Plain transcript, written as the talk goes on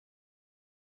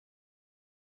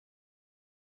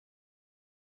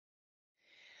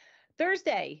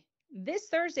This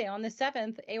Thursday on the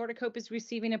 7th, Aortic Hope is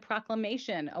receiving a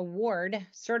Proclamation Award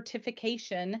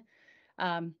certification.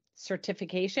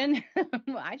 Certification.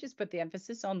 I just put the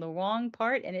emphasis on the wrong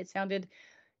part, and it sounded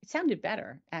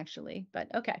better actually, but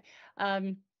okay.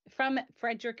 From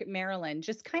Frederick, Maryland,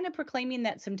 just kind of proclaiming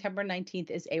that September 19th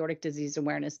is Aortic Disease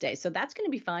Awareness Day. So that's going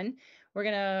to be fun. We're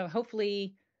going to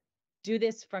hopefully do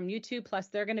this from YouTube, plus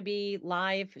they're going to be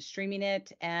live streaming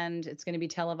it, and it's going to be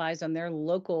televised on their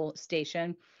local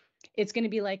station. It's going to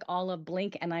be like all of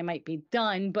Blink and I Might Be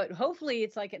Done, but hopefully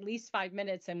it's like at least 5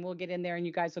 minutes and we'll get in there and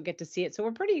you guys will get to see it. So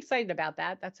we're pretty excited about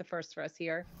that. That's a first for us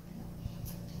here.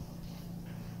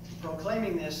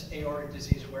 Proclaiming this Aortic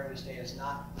Disease Awareness Day is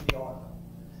not the audible.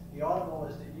 The audible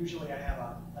is that usually I have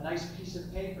a nice piece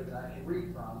of paper that I can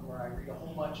read from, where I read a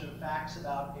whole bunch of facts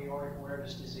about aortic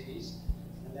awareness disease,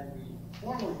 and then we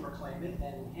formally proclaim it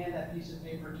and hand that piece of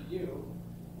paper to you,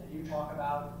 and you talk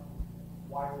about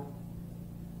why we're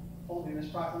holding this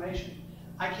proclamation.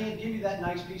 I can't give you that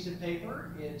nice piece of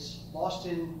paper. It's lost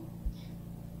in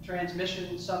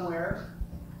transmission somewhere.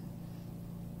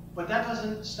 But that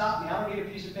doesn't stop me. I don't need a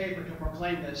piece of paper to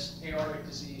proclaim this Aortic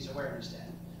Disease Awareness Day.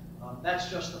 That's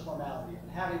just the formality.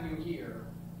 And having you here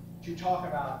to talk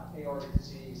about aortic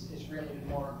disease is really the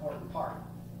more important part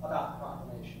about the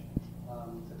proclamation.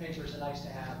 The paper is a nice to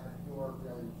have, but you're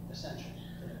really essential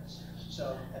to this.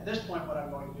 So at this point, what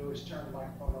I'm going to do is turn the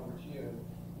microphone over to you and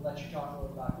let you talk a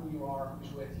little about who you are,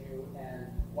 who's with you, and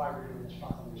why we're doing this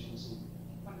proclamation this evening.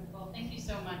 Wonderful. Thank you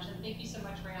so much, and thank you so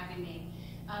much for having me.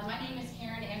 My name is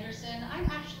Karen Anderson. I'm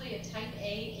actually a type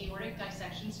A aortic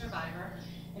dissection survivor,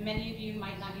 and many of you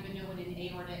might not even know what an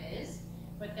aorta is,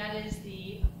 but that is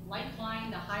the lifeline,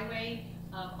 the highway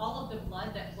of all of the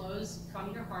blood that flows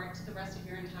from your heart to the rest of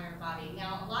your entire body.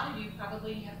 Now, a lot of you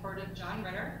probably have heard of John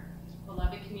Ritter,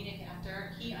 beloved comedic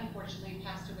actor. He unfortunately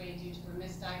passed away due to a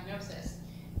misdiagnosis,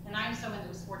 and I'm someone that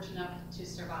was fortunate enough to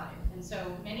survive. And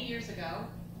so many years ago,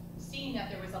 seeing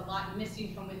that there was a lot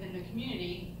missing from within the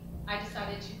community, I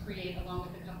decided to create, along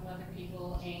with a couple other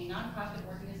people, a nonprofit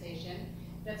organization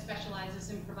that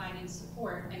specializes in providing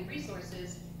support and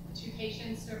resources to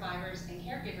patients, survivors, and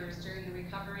caregivers during the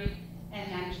recovery and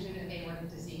management of aortic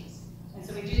disease. And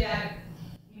so we do that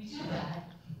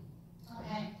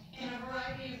okay, in a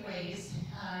variety of ways.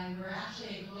 We're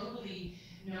actually a globally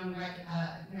known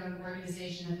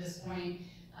organization at this point.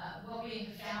 What we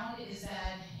have found is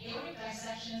that aortic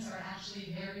dissections are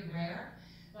actually very rare,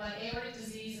 but aortic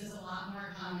disease is a lot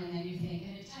more common than you think,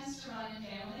 and it tends to run in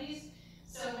families.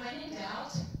 So when in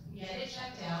doubt, get it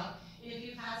checked out. If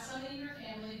you've had somebody in your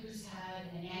family who's had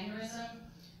an aneurysm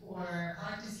or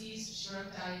heart disease,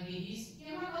 stroke, diabetes,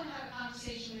 you might want to have a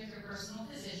conversation with your personal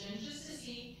physician just to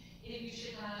see if you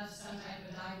should have some type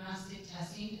of diagnostic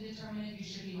testing to determine if you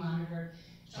should be monitored.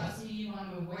 Trust me, you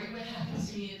want to avoid what happened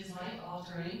to me. It is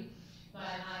life-altering,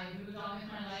 but I moved on with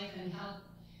my life and helped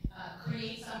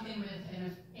create something with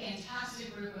a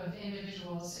fantastic group of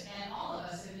individuals, and all of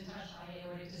us have been touched by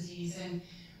aortic disease, and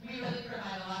we really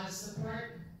provide a lot of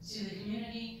support to the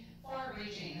community,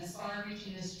 far-reaching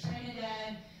as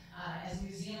Trinidad, as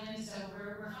New Zealand, so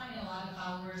we're finding a lot of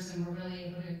followers, and we're really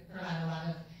able to provide a lot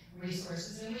of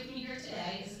resources. And with me here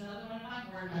today is another one of my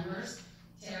board members,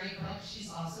 Terry Cook.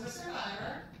 She's also a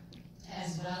survivor,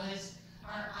 as well as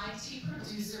our IT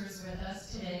producers with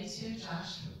us today too,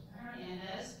 Josh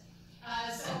Hernandez.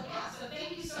 So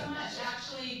thank you so much.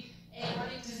 Actually,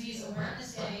 Aortic Disease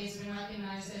Awareness Day has been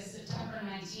recognized as September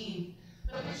 19th,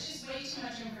 but there's just way too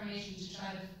much information to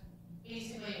try to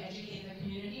basically educate the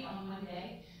community on one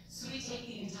day. So we take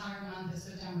the entire month of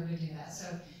September to do that. So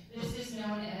this is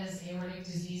known as Aortic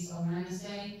Disease Awareness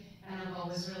Day, and our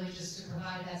goal is really just to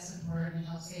provide that support and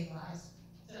help save lives.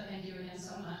 So thank you again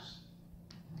so much.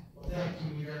 Well, thank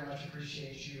you. We very much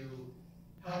appreciate you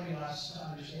helping us to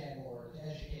understand more, to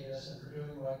educate us, and for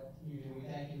doing what you do.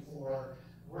 We thank you for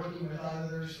working with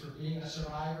others, for being a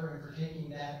survivor, and for taking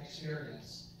that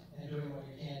experience and doing what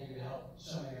you can do to help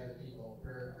so many other people.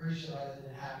 We're appreciative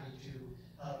and happy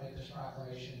to help make this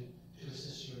proclamation to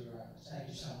assist you in your efforts. Thank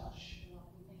you so much.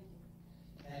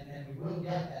 And we will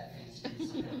get that fancy piece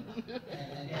of paper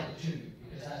and get it to you,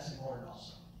 because that's important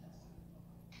also.